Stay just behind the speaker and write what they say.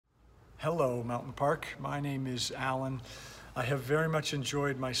Hello, Mountain Park. My name is Alan. I have very much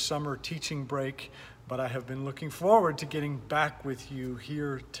enjoyed my summer teaching break, but I have been looking forward to getting back with you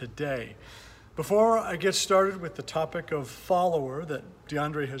here today. Before I get started with the topic of follower that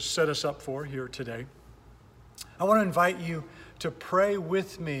DeAndre has set us up for here today, I want to invite you to pray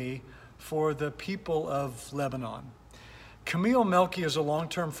with me for the people of Lebanon. Camille Melky is a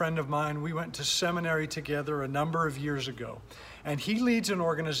long-term friend of mine. We went to seminary together a number of years ago, and he leads an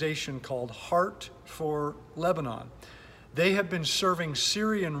organization called Heart for Lebanon. They have been serving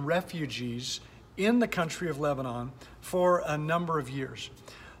Syrian refugees in the country of Lebanon for a number of years.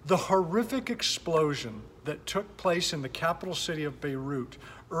 The horrific explosion that took place in the capital city of Beirut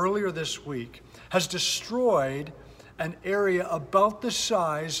earlier this week has destroyed an area about the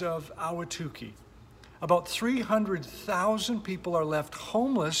size of Ahwatukee. About 300,000 people are left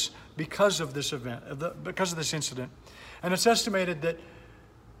homeless because of this incident. And it's estimated that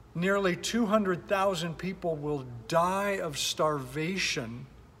nearly 200,000 people will die of starvation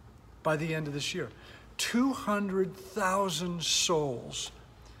by the end of this year. 200,000 souls.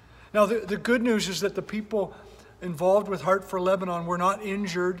 Now, the good news is that the people involved with Heart for Lebanon were not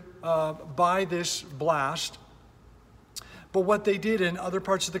injured by this blast. But what they did in other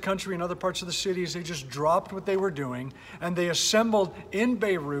parts of the country and other parts of the city is they just dropped what they were doing and they assembled in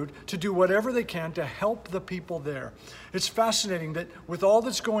Beirut to do whatever they can to help the people there. It's fascinating that with all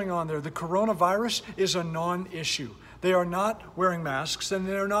that's going on there, the coronavirus is a non-issue. They are not wearing masks and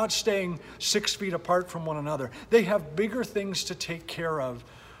they're not staying 6 feet apart from one another. They have bigger things to take care of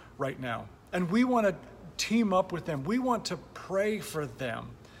right now. And we want to team up with them. We want to pray for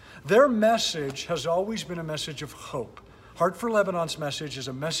them. Their message has always been a message of hope. Heart for Lebanon's message is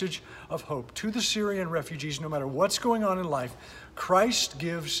a message of hope to the Syrian refugees. No matter what's going on in life, Christ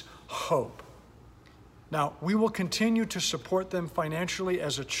gives hope. Now, we will continue to support them financially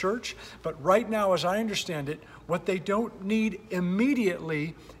as a church, but right now, as I understand it, what they don't need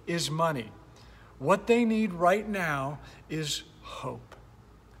immediately is money. What they need right now is hope.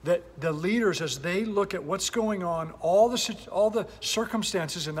 That the leaders, as they look at what's going on, all the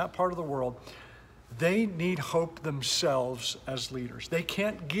circumstances in that part of the world, they need hope themselves as leaders. They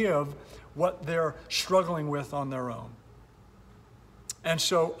can't give what they're struggling with on their own. And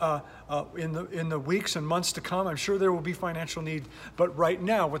so in the weeks and months to come, I'm sure there will be financial need, but right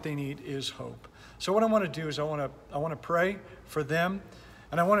now what they need is hope. So what I want to do is I want to pray for them,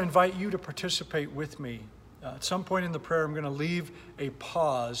 and I want to invite you to participate with me. At some point in the prayer, I'm going to leave a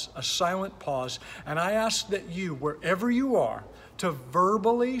pause, a silent pause, and I ask that you, wherever you are, to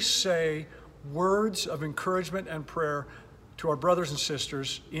verbally say words of encouragement and prayer to our brothers and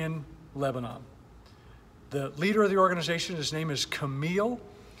sisters in Lebanon. The leader of the organization, his name is Camille,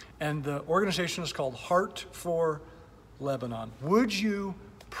 and the organization is called Heart for Lebanon. Would you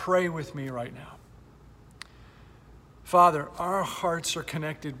pray with me right now? Father, our hearts are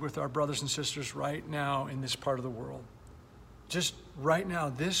connected with our brothers and sisters right now in this part of the world. Just right now,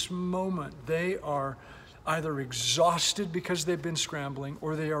 this moment, they are either exhausted because they've been scrambling,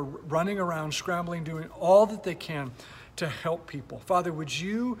 or they are running around scrambling, doing all that they can to help people. Father, would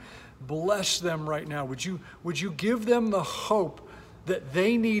you bless them right now? Would you give them the hope that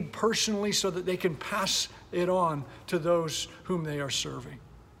they need personally so that they can pass it on to those whom they are serving?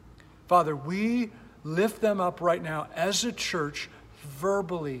 Father, we lift them up right now as a church.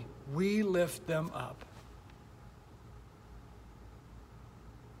 Verbally, we lift them up.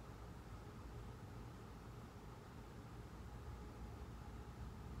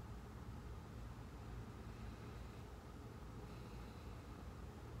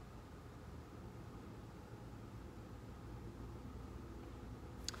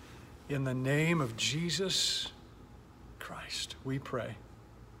 In the name of Jesus Christ, we pray.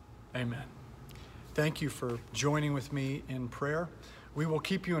 Amen. Thank you for joining with me in prayer. We will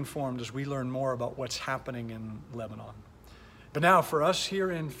keep you informed as we learn more about what's happening in Lebanon. But now for us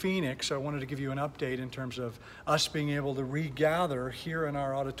here in Phoenix, I wanted to give you an update in terms of us being able to regather here in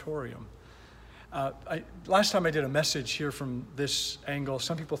our auditorium. Last time I did a message here from this angle,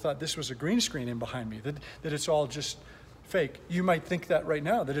 some people thought this was a green screen in behind me, that it's all just fake. You might think that right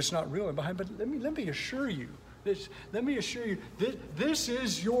now, that it's not real in behind, but let me assure you, this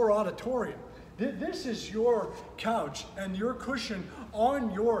is your auditorium. This is your couch and your cushion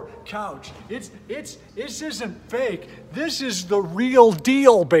on your couch. This isn't fake. This is the real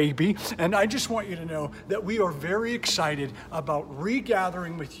deal, baby. And I just want you to know that we are very excited about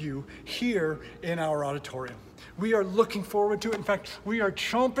regathering with you here in our auditorium. We are looking forward to it. In fact, we are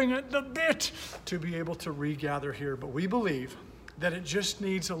chomping at the bit to be able to regather here. But we believe that it just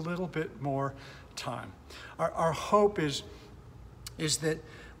needs a little bit more time. Our hope is that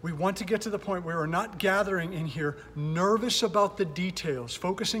we want to get to the point where we're not gathering in here nervous about the details,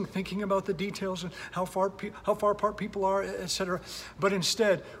 thinking about the details and how far apart people are, etc. But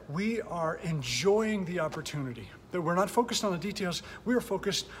instead, we are enjoying the opportunity. That we're not focused on the details, we are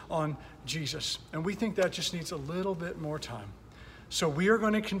focused on Jesus. And we think that just needs a little bit more time. So we are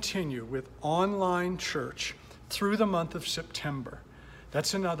going to continue with online church through the month of September.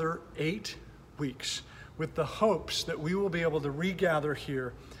 That's another 8 weeks, with the hopes that we will be able to regather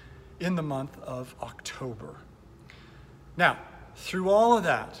here in the month of October. Now, through all of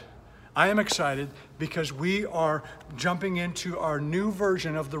that, I am excited because we are jumping into our new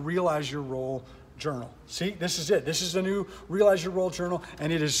version of the Realize Your Role journal. See, this is it. This is the new Realize Your Role journal,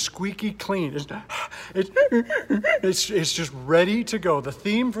 and it is squeaky clean. It's just ready to go. The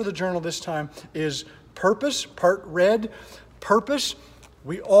theme for the journal this time is purpose, part red, purpose.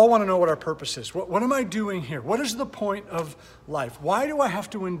 We all want to know what our purpose is. What am I doing here? What is the point of life? Why do I have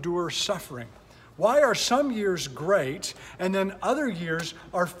to endure suffering? Why are some years great and then other years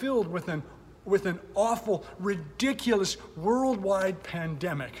are filled with an awful, ridiculous worldwide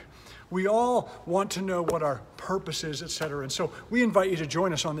pandemic? We all want to know what our purpose is, etc. And so we invite you to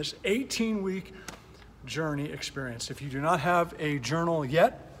join us on this 18-week journey experience. If you do not have a journal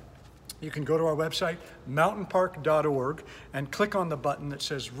yet, you can go to our website, mountainpark.org, and click on the button that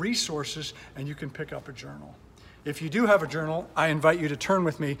says resources, and you can pick up a journal. If you do have a journal, I invite you to turn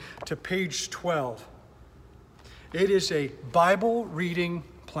with me to page 12. It is a Bible reading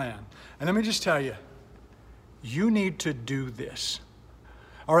plan. And let me just tell you, you need to do this.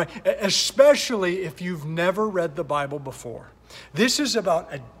 All right, especially if you've never read the Bible before. This is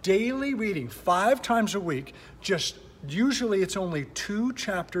about a daily reading 5 times a week. Usually it's only 2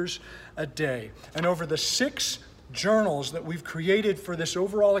 chapters a day. And over the 6 journals that we've created for this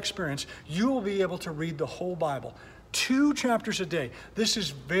overall experience, you will be able to read the whole Bible. 2 chapters a day. This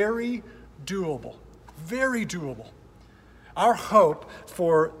is very doable. Very doable. Our hope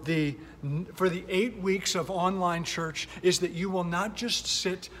for the 8 weeks of online church is that you will not just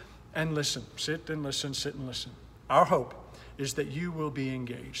sit and listen. Sit and listen, sit and listen. Our hope is that you will be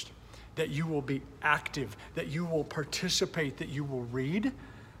engaged, that you will be active, that you will participate, that you will read,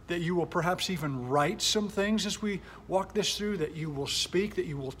 that you will perhaps even write some things as we walk this through, that you will speak, that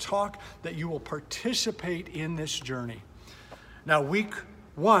you will talk, that you will participate in this journey. Now, week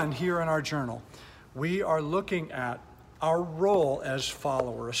 1 here in our journal, we are looking at our role as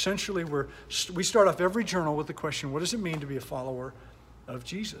follower. Essentially, we start off every journal with the question, what does it mean to be a follower of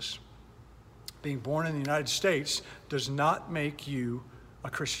Jesus? Being born in the United States does not make you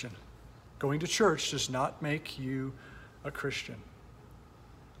a Christian. Going to church does not make you a Christian.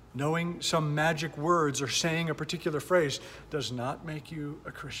 Knowing some magic words or saying a particular phrase does not make you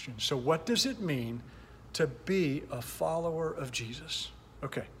a Christian. So what does it mean to be a follower of Jesus?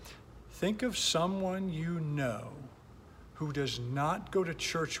 Okay, think of someone you know who does not go to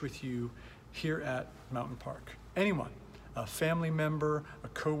church with you here at Mountain Park. Anyone, a family member, a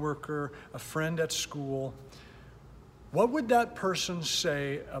coworker, a friend at school. What would that person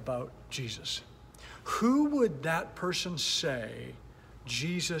say about Jesus? Who would that person say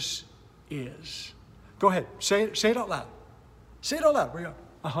Jesus is? Go ahead, say it out loud. Say it out loud. Where you go?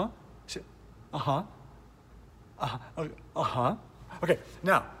 Uh-huh. Say, uh-huh. Uh-huh. Uh-huh. Okay,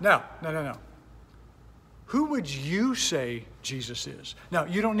 now. Who would you say Jesus is? Now,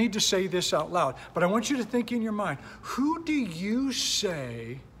 you don't need to say this out loud, but I want you to think in your mind, who do you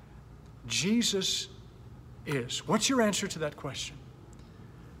say Jesus is? What's your answer to that question?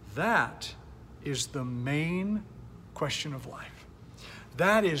 That is the main question of life.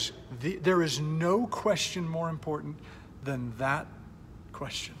 There is no question more important than that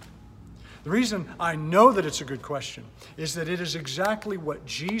question. The reason I know that it's a good question is that it is exactly what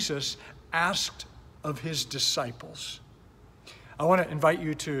Jesus asked of his disciples. I want to invite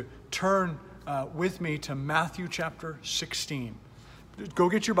you to turn with me to Matthew chapter 16. Go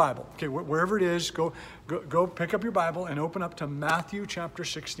get your Bible. Okay, wherever it is, go pick up your Bible and open up to Matthew chapter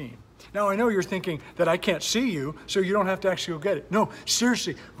 16. Now, I know you're thinking that I can't see you, so you don't have to actually go get it. No,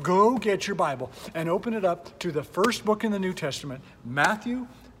 seriously, go get your Bible and open it up to the first book in the New Testament, Matthew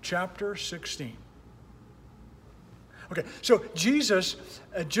chapter 16. Okay, so Jesus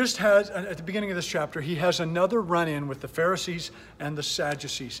just has, at the beginning of this chapter, he has another run-in with the Pharisees and the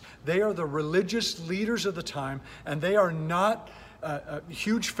Sadducees. They are the religious leaders of the time, and they are not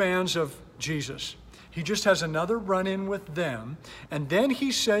huge fans of Jesus. He just has another run-in with them, and then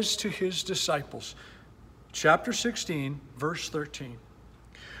he says to his disciples, chapter 16, verse 13,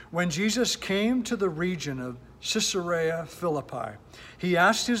 when Jesus came to the region of Caesarea Philippi, he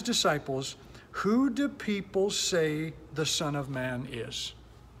asked his disciples, who do people say the Son of Man is?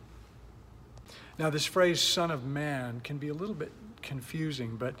 Now, this phrase, Son of Man, can be a little bit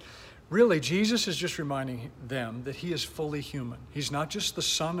confusing, but really, Jesus is just reminding them that he is fully human. He's not just the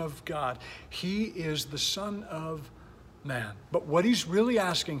Son of God. He is the Son of Man. But what he's really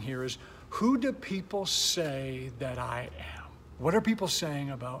asking here is, who do people say that I am? What are people saying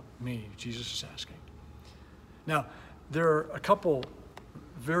about me? Jesus is asking. Now, there are a couple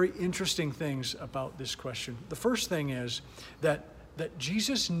very interesting things about this question. The first thing is that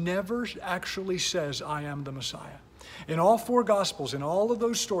Jesus never actually says, I am the Messiah. In all four Gospels, in all of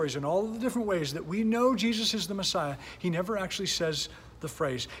those stories, in all of the different ways that we know Jesus is the Messiah, he never actually says the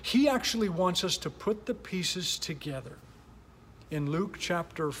phrase. He actually wants us to put the pieces together. In Luke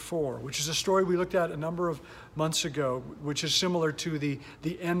chapter 4, which is a story we looked at a number of months ago, which is similar to the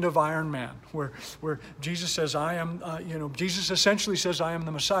end of Iron Man, where Jesus says, Jesus essentially says, I am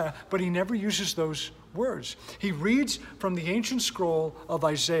the Messiah, but he never uses those words. He reads from the ancient scroll of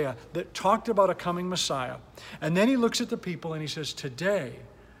Isaiah that talked about a coming Messiah, and then he looks at the people and he says, today,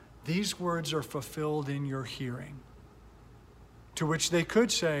 these words are fulfilled in your hearing. To which they could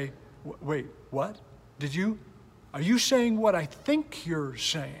say, wait, what? Are you saying what I think you're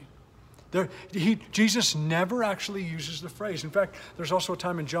saying? Jesus never actually uses the phrase. In fact, there's also a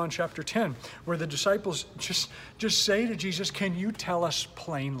time in John chapter 10 where the disciples just say to Jesus, can you tell us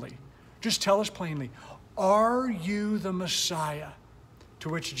plainly? Just tell us plainly, are you the Messiah? To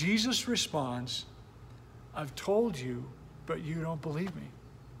which Jesus responds, I've told you, but you don't believe me.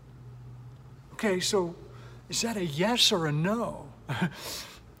 Okay, so is that a yes or a no?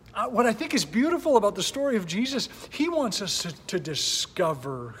 What I think is beautiful about the story of Jesus, he wants us to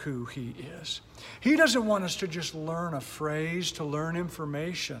discover who he is. He doesn't want us to just learn a phrase, to learn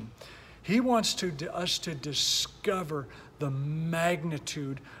information. He wants us to discover the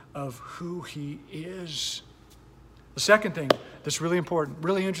magnitude of who he is. The second thing that's really important,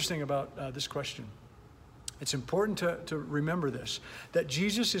 really interesting about this question, it's important to remember this, that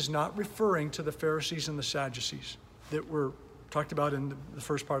Jesus is not referring to the Pharisees and the Sadducees that were talked about in the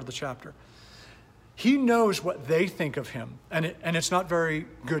first part of the chapter. He knows what they think of him, and it's not very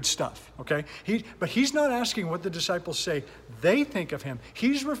good stuff, okay? But he's not asking what the disciples say they think of him.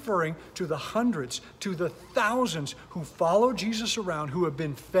 He's referring to the hundreds, to the thousands who follow Jesus around, who have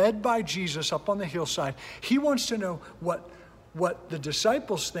been fed by Jesus up on the hillside. He wants to know what the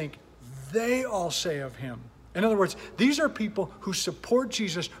disciples think they all say of him. In other words, these are people who support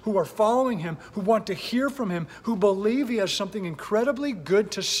Jesus, who are following him, who want to hear from him, who believe he has something incredibly good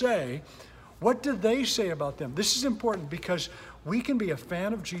to say. What do they say about them? This is important because we can be a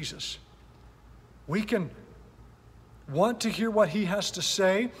fan of Jesus. We can want to hear what he has to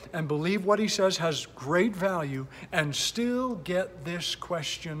say and believe what he says has great value and still get this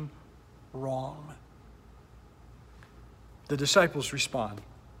question wrong. The disciples respond.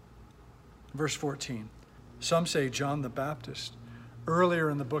 Verse 14. Some say John the Baptist. Earlier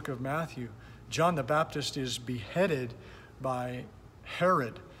in the book of Matthew, John the Baptist is beheaded by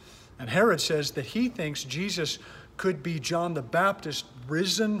Herod. And Herod says that he thinks Jesus could be John the Baptist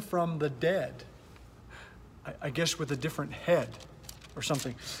risen from the dead. I guess with a different head or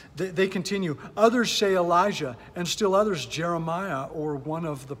something. They continue. Others say Elijah, and still others Jeremiah or one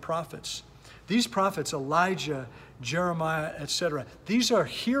of the prophets. These prophets, Elijah, Jeremiah, etc., these are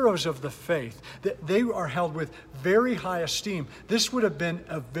heroes of the faith. They are held with very high esteem. This would have been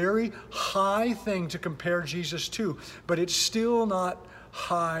a very high thing to compare Jesus to, but it's still not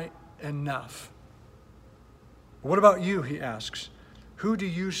high enough. What about you, he asks. Who do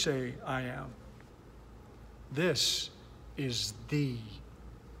you say I am? This is the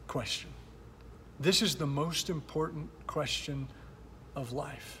question. This is the most important question of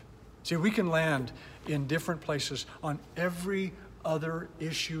life. See, we can land in different places on every other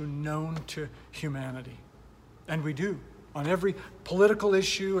issue known to humanity. And we do. On every political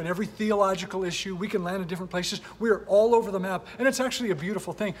issue and every theological issue, we can land in different places. We are all over the map. And it's actually a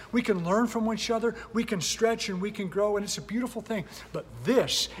beautiful thing. We can learn from each other. We can stretch and we can grow. And it's a beautiful thing. But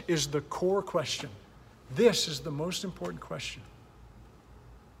this is the core question. This is the most important question.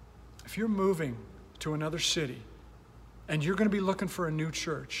 If you're moving to another city and you're going to be looking for a new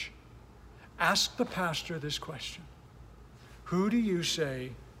church, ask the pastor this question. Who do you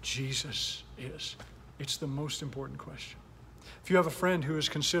say Jesus is? It's the most important question. If you have a friend who is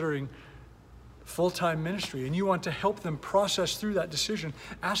considering full-time ministry and you want to help them process through that decision,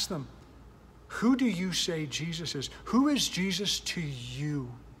 ask them, who do you say Jesus is? Who is Jesus to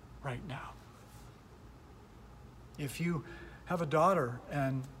you right now? If you have a daughter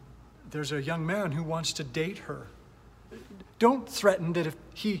and there's a young man who wants to date her, don't threaten that if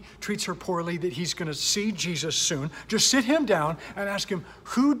he treats her poorly that he's going to see Jesus soon. Just sit him down and ask him,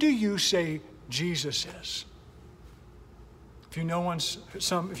 who do you say Jesus is? If you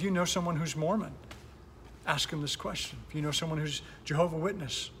know someone who's Mormon, ask them this question. If you know someone who's Jehovah's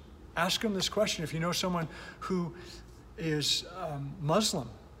Witness, ask them this question. If you know someone who is Muslim,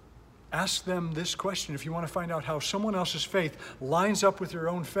 ask them this question. If you want to find out how someone else's faith lines up with your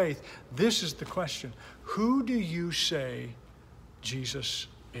own faith, this is the question. Who do you say Jesus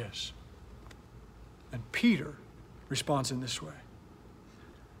is? And Peter responds in this way.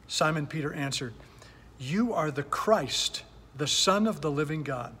 Simon Peter answered, "You are the Christ, the Son of the living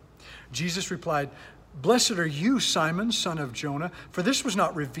God." Jesus replied, "Blessed are you, Simon, son of Jonah, for this was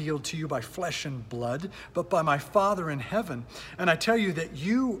not revealed to you by flesh and blood, but by my Father in heaven. And I tell you that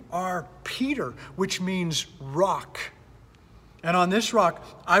you are Peter, which means rock. And on this rock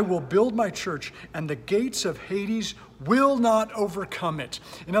I will build my church, and the gates of Hades will not overcome it."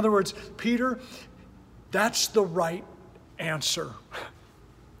 In other words, Peter, that's the right answer.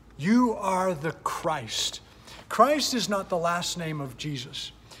 You are the Christ. Christ is not the last name of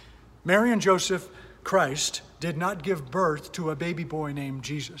Jesus. Mary and Joseph Christ did not give birth to a baby boy named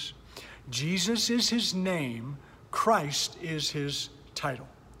Jesus. Jesus is his name. Christ is his title.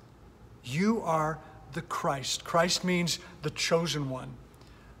 You are the Christ. Christ means the chosen one,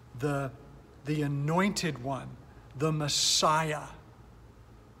 the anointed one, the Messiah.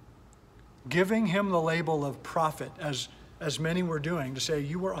 Giving him the label of prophet, as many were doing, to say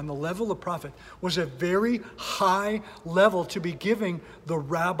you were on the level of prophet, was a very high level to be giving the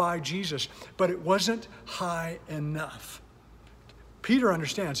Rabbi Jesus, but it wasn't high enough. Peter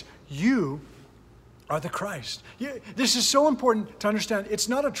understands, you are the Christ. This is so important to understand. It's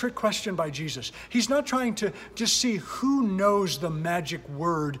not a trick question by Jesus. He's not trying to just see who knows the magic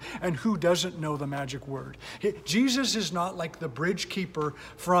word and who doesn't know the magic word. Jesus is not like the bridge keeper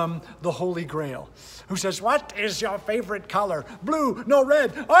from the Holy Grail who says, "What is your favorite color? Blue, no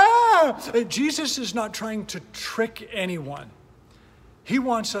red." Jesus is not trying to trick anyone. He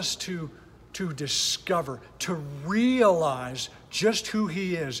wants us to discover, to realize just who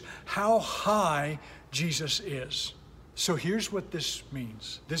he is, how high Jesus is. So here's what this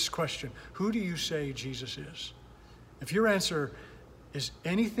means. This question, who do you say Jesus is? If your answer is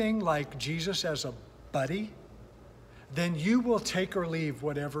anything like Jesus as a buddy, then you will take or leave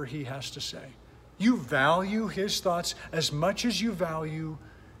whatever he has to say. You value his thoughts as much as you value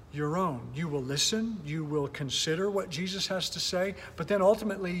your own. You will listen, you will consider what Jesus has to say, but then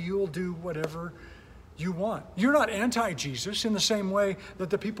ultimately you'll do whatever you want. You're not anti-Jesus in the same way that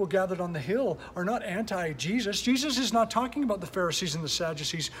the people gathered on the hill are not anti-Jesus. Jesus is not talking about the Pharisees and the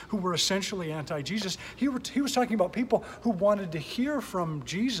Sadducees who were essentially anti-Jesus. He was talking about people who wanted to hear from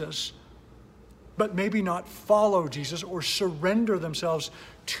Jesus, but maybe not follow Jesus or surrender themselves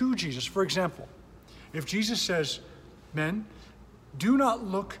to Jesus. For example, if Jesus says, "Men, do not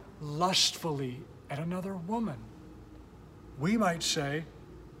look lustfully at another woman," we might say,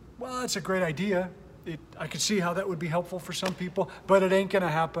 "Well, that's a great idea. I could see how that would be helpful for some people, but it ain't going to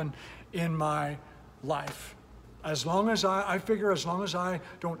happen in my life. As long as I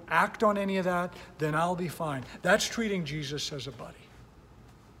don't act on any of that, then I'll be fine." That's treating Jesus as a buddy.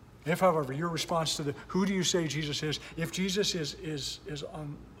 If, however, your response to who do you say Jesus is, if Jesus is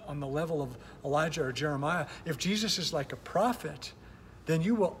on the level of Elijah or Jeremiah, if Jesus is like a prophet, then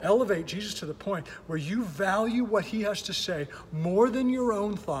you will elevate Jesus to the point where you value what he has to say more than your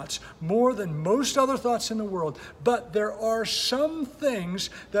own thoughts, more than most other thoughts in the world. But there are some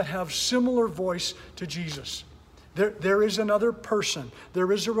things that have similar voice to Jesus. There is another person.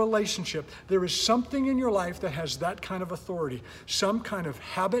 There is a relationship. There is something in your life that has that kind of authority. Some kind of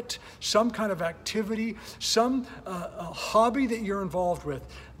habit, some kind of activity, some hobby that you're involved with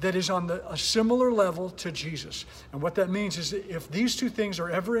that is on a similar level to Jesus. And what that means is that if these two things are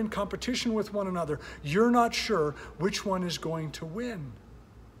ever in competition with one another, you're not sure which one is going to win.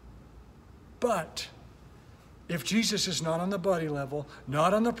 But if Jesus is not on the buddy level,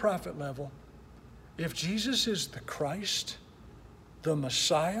 not on the prophet level, if Jesus is the Christ, the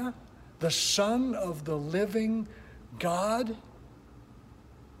Messiah, the Son of the living God,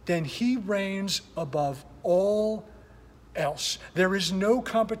 then he reigns above all else. There is no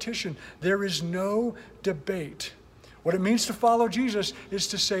competition. There is no debate. What it means to follow Jesus is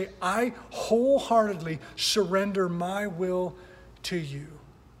to say, I wholeheartedly surrender my will to you.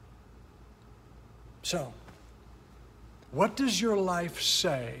 So, what does your life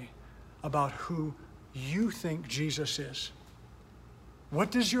say about who you think Jesus is?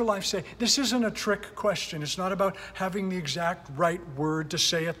 What does your life say? This isn't a trick question. It's not about having the exact right word to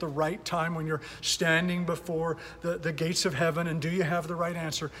say at the right time when you're standing before the gates of heaven and do you have the right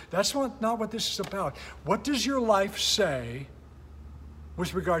answer. That's not what this is about. What does your life say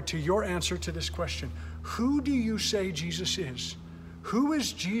with regard to your answer to this question. Who do you say Jesus is? Who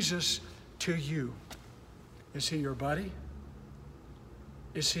is Jesus to you? Is he your buddy?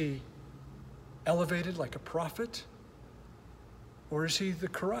 Is he elevated like a prophet? Or is he the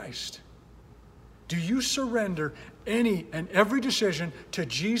Christ? Do you surrender any and every decision to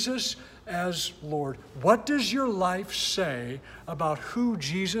Jesus as Lord? What does your life say about who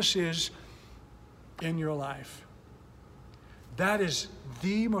Jesus is in your life? That is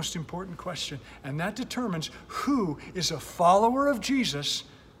the most important question, and that determines who is a follower of Jesus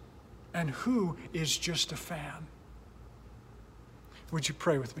and who is just a fan. Would you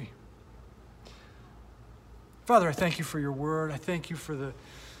pray with me? Father, I thank you for your word. I thank you for the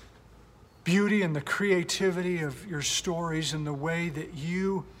beauty and the creativity of your stories and the way that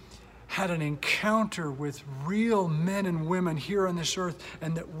you had an encounter with real men and women here on this earth,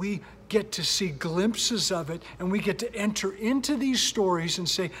 and that we get to see glimpses of it, and we get to enter into these stories and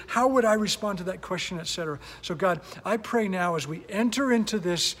say, how would I respond to that question, etc. So God, I pray now as we enter into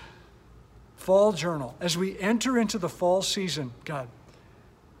this fall journal, as we enter into the fall season, God,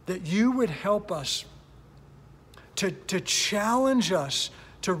 that you would help us to challenge us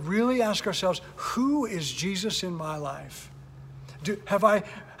to really ask ourselves, who is Jesus in my life? Have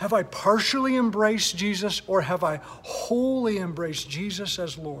I partially embraced Jesus, or have I wholly embraced Jesus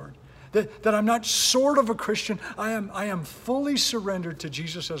as Lord? That I'm not sort of a Christian, I am fully surrendered to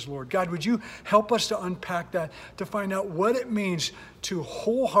Jesus as Lord. God, would you help us to unpack that, to find out what it means to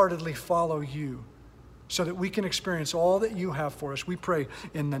wholeheartedly follow you, so that we can experience all that you have for us. We pray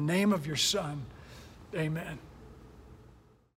in the name of your Son. Amen.